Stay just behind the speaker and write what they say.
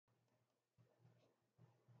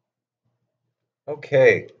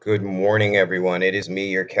Okay, good morning, everyone. It is me,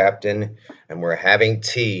 your captain, and we're having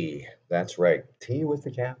tea. That's right, tea with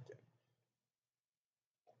the captain.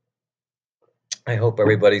 I hope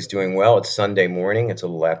everybody's doing well. It's Sunday morning, it's a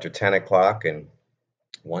little after 10 o'clock, and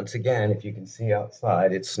once again, if you can see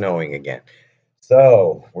outside, it's snowing again.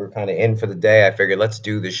 So we're kind of in for the day. I figured let's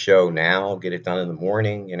do the show now, get it done in the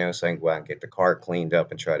morning, so I can go out and get the car cleaned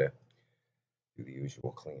up and try to do the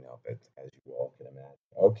usual cleanup, as you all can imagine.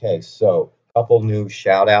 Okay, so a couple new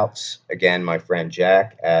shout outs. Again, my friend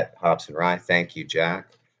Jack at Hops and Rye. Thank you, Jack.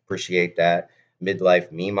 Appreciate that.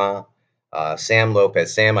 Midlife Mima. Sam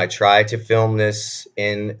Lopez. Sam, I tried to film this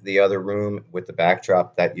in the other room with the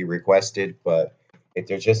backdrop that you requested, but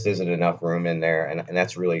there just isn't enough room in there. And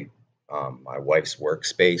that's really my wife's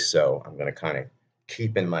workspace. So I'm going to kind of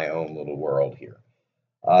keep in my own little world here.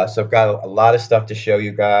 So I've got a lot of stuff to show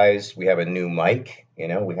you guys. We have a new mic,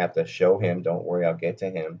 we have to show him. Don't worry, I'll get to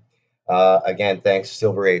him. Again, thanks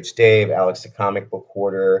Silver Age Dave, Alex the Comic Book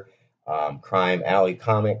Hoarder, Crime Alley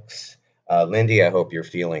Comics. Lindy, I hope you're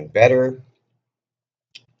feeling better.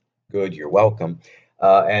 Good, you're welcome.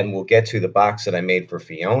 And we'll get to the box that I made for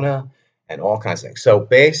Fiona and all kinds of things. So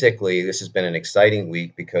basically, this has been an exciting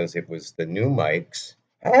week because it was the new mics.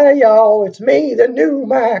 Hey, y'all, it's me, the new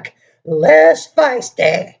mic. Less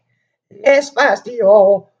feisty. Less feisty,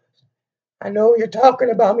 y'all. I know you're talking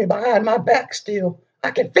about me behind my back still. I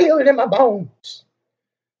can feel it in my bones.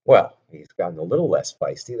 Well, he's gotten a little less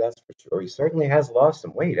feisty, that's for sure. He certainly has lost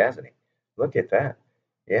some weight, hasn't he? Look at that.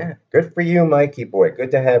 Yeah, good for you, Mikey boy. Good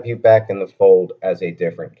to have you back in the fold as a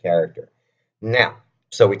different character. Now,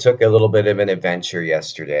 so we took a little bit of an adventure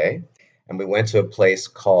yesterday, and we went to a place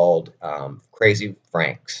called Crazy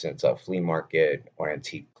Frank's. It's a flea market or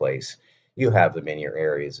antique place. You have them in your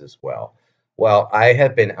areas as well. Well, I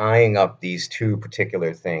have been eyeing up these two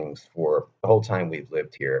particular things for the whole time we've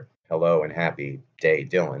lived here. Hello and happy day,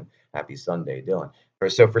 Dylan. Happy Sunday, Dylan.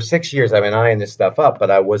 For 6 years, I've been eyeing this stuff up,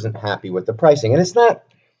 but I wasn't happy with the pricing. And it's not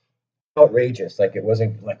outrageous. Like it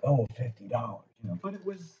wasn't like, oh, $50, but it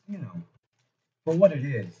was, for what it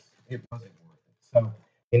is, it wasn't worth it.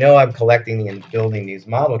 So, I'm collecting and building these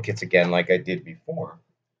model kits again, like I did before.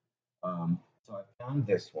 So I found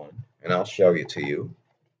this one, and I'll show it to you.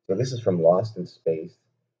 So this is from Lost in Space,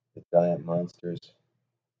 the giant monsters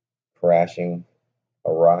crashing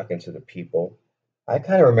a rock into the people. I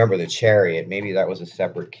kind of remember the chariot. Maybe that was a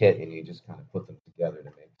separate kit, and you just kind of put them together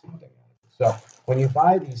to make something out of it. So when you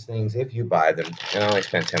buy these things, if you buy them, and I only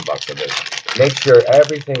spent $10 for this, make sure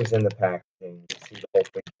everything's in the packaging. You see the whole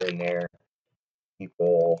picture in there.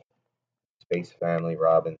 People, Space Family,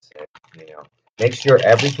 Robinson, you know. Make sure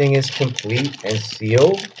everything is complete and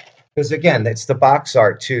sealed. Because again, it's the box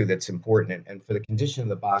art too that's important. And for the condition of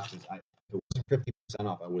the boxes, if it wasn't 50%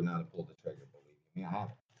 off, I would not have pulled the trigger, believe me. I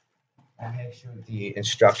haven't. And make sure that the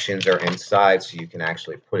instructions are inside so you can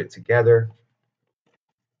actually put it together.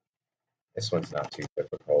 This one's not too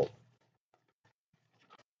difficult.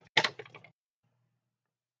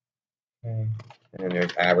 Okay. And then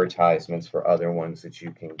there's advertisements for other ones that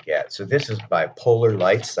you can get. So this is by Polar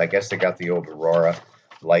Lights. I guess they got the old Aurora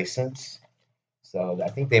license. So I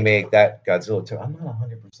think they make that Godzilla too. I'm not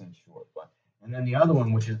 100% sure, but and then the other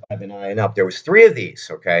one, which is I've been eyeing up. There was three of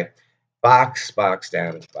these. Okay, box damage, box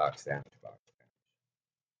damage, box damage.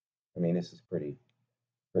 I mean, this is pretty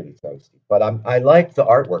toasty. But I like the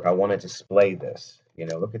artwork. I want to display this.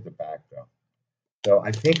 Look at the backdrop. So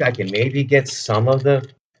I think I can maybe get some of the.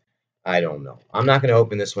 I don't know. I'm not going to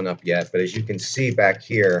open this one up yet, but as you can see back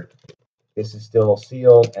here, this is still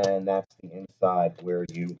sealed, and that's the inside where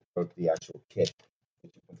you put the actual kit that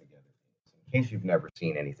you put together. In case you've never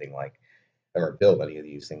seen anything like or built any of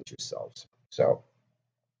these things yourselves. So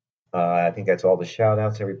I think that's all the shout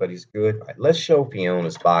outs. Everybody's good. All right, let's show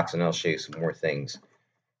Fiona's box, and I'll show you some more things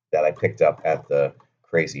that I picked up at the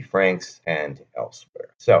Crazy Franks and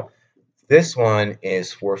elsewhere. So this one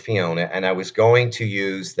is for Fiona, and I was going to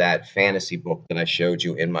use that fantasy book that I showed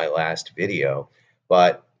you in my last video,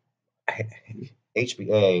 but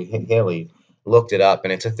HBA Haley looked it up,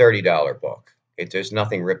 and it's a $30 book. There's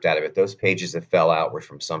nothing ripped out of it. Those pages that fell out were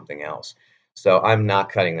from something else. So I'm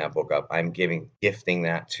not cutting that book up. I'm gifting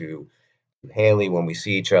that to Haley when we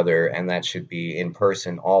see each other, and that should be in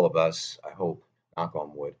person, all of us, I hope, knock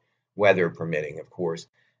on wood, weather permitting, of course.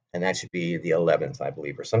 And that should be the 11th, I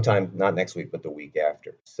believe, or sometime, not next week, but the week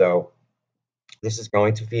after. So this is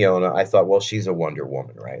going to Fiona. I thought, well, she's a Wonder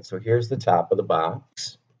Woman, right? So here's the top of the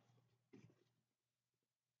box.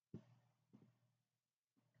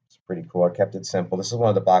 It's pretty cool. I kept it simple. This is one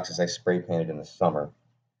of the boxes I spray painted in the summer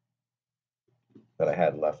that I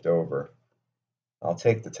had left over. I'll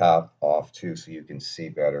take the top off too so you can see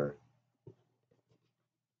better.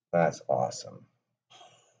 That's awesome. Of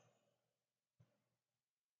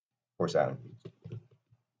course, I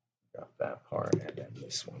got that part, and then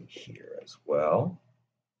this one here as well.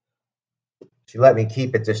 She let me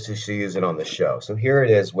keep it just to use it on the show. So here it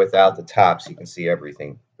is without the top, so you can see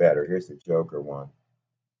everything better. Here's the Joker one.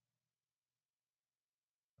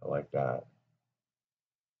 I like that.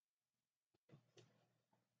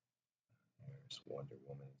 There's Wonder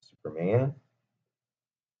Woman, Superman,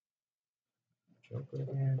 Joker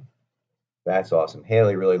again. That's awesome.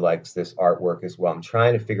 Haley really likes this artwork as well. I'm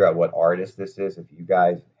trying to figure out what artist this is. If you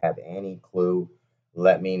guys have any clue,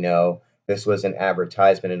 let me know. This was an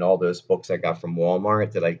advertisement in all those books I got from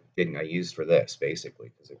Walmart that I used for this basically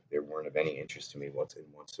because they weren't of any interest to me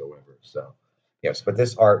whatsoever. So yes, but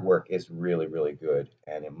this artwork is really really good,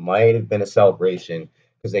 and it might have been a celebration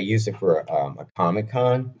because they used it for a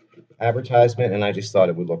Comic-Con advertisement, and I just thought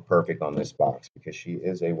it would look perfect on this box because she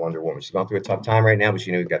is a Wonder Woman. She's going through a tough time right now, but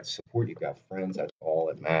you know you've got the support, you've got friends. That's all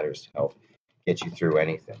that matters to help get you through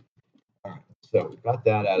anything. All right, so we got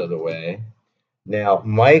that out of the way. Now,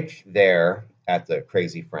 Mike there at the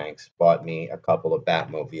Crazy Franks bought me a couple of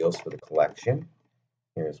Batmobiles for the collection.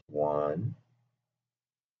 Here's one.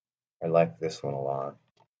 I like this one a lot.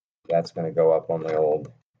 That's going to go up on my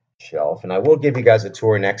old shelf, and I will give you guys a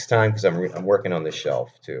tour next time because I'm working on this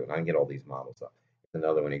shelf too, and I can get all these models up.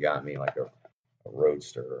 Another one he got me like a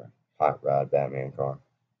Roadster or a hot rod Batman car.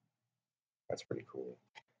 That's pretty cool.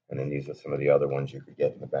 And then these are some of the other ones you could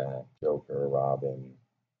get in the back: Joker, Robin,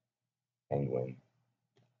 Penguin.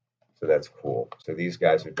 So that's cool. So these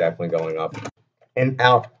guys are definitely going up and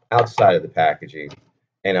outside of the packaging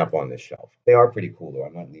and up on this shelf. They are pretty cool though.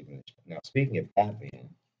 I'm not leaving it. Now speaking of Batman,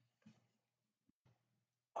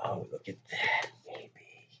 oh look at that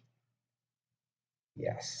baby.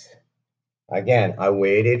 Yes. Again, I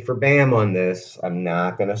waited for BAM on this. I'm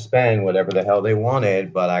not gonna spend whatever the hell they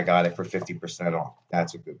wanted, but I got it for 50% off.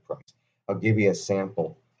 That's a good price. I'll give you a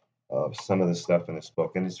sample of some of the stuff in this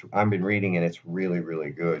book, and I've been reading it. It's really, really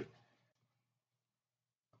good.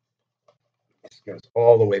 This goes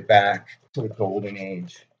all the way back to the golden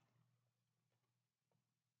age.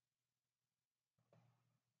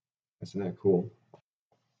 Isn't that cool?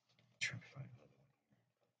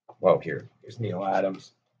 Well, here's Neil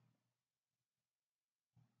Adams.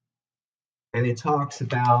 And it talks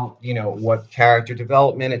about, you know, what character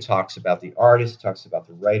development, it talks about the artist, it talks about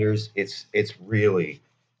the writers. It's really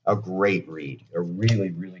a great read, a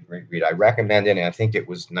really, really great read. I recommend it, and I think it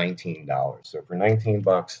was $19. So for 19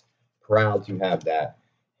 bucks, proud to have that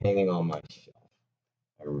hanging on my shelf.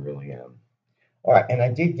 I really am. All right, and I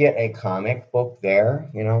did get a comic book there.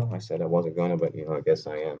 You know, I said I wasn't going to, but you know, I guess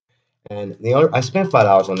I am. And I spent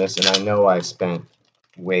 $5 on this, and I know I spent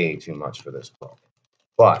way too much for this book,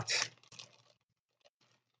 but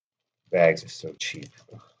bags are so cheap.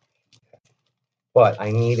 But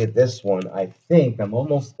I needed this one. I think I'm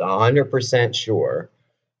almost 100% sure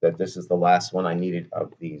that this is the last one I needed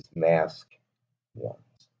of these mask ones.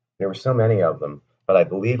 There were so many of them, but I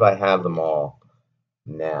believe I have them all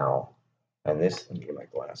now. And this, let me get my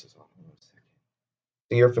glasses on.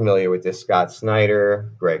 So you're familiar with this Scott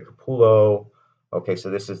Snyder, Greg Capullo. Okay, so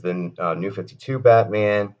this is the New 52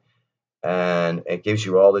 Batman, and it gives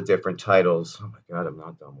you all the different titles. Oh my God, I'm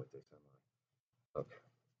not done with this. Okay,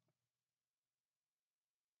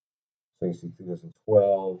 so you see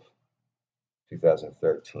 2012,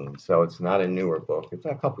 2013. So it's not a newer book. It's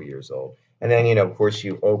a couple years old. And then, you know, of course,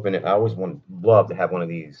 you open it. I always love to have one of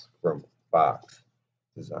these from box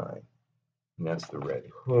design. And that's the Red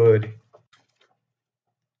Hood.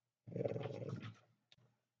 And,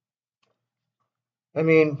 I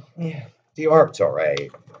mean, yeah, the art's all right.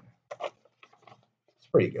 It's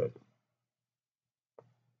pretty good.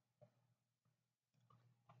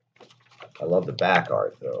 I love the back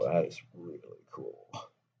art, though. That is really cool.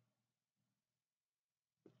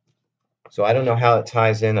 So I don't know how it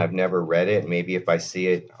ties in. I've never read it. Maybe if I see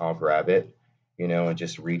it, I'll grab it, you know, and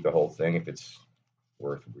just read the whole thing if it's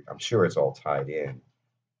worth. I'm sure it's all tied in.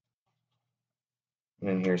 And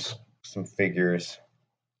then here's some figures.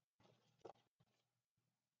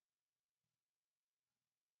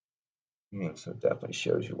 Yeah, so it definitely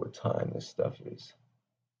shows you what time this stuff is.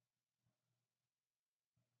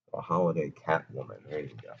 A Holiday Catwoman. There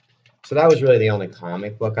you go. So that was really the only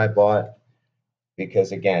comic book I bought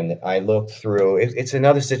because, again, I looked through. It's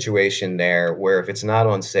another situation there where if it's not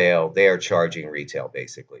on sale, they are charging retail,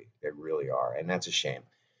 basically. They really are. And that's a shame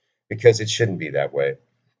because it shouldn't be that way.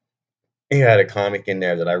 He had a comic in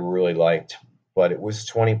there that I really liked, but it was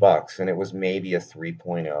 20 bucks and it was maybe a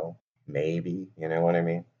 3.0. Maybe. You know what I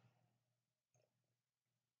mean?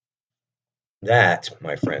 That,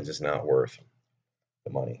 my friends, is not worth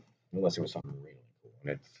the money, unless it was something really cool.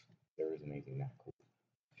 And there isn't anything that cool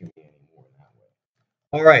to me anymore that way.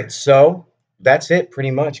 All right, so that's it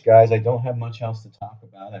pretty much, guys. I don't have much else to talk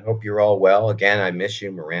about. I hope you're all well. Again, I miss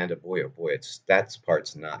you, Miranda. Boy, oh boy, it's that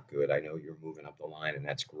part's not good. I know you're moving up the line, and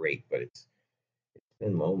that's great, but it's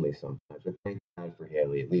been lonely sometimes. But thank God for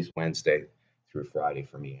Haley, at least Wednesday through Friday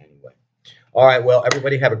for me anyway. All right, well,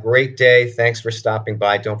 everybody have a great day. Thanks for stopping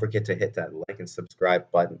by. Don't forget to hit that like and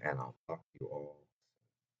subscribe button, and I'll talk to you all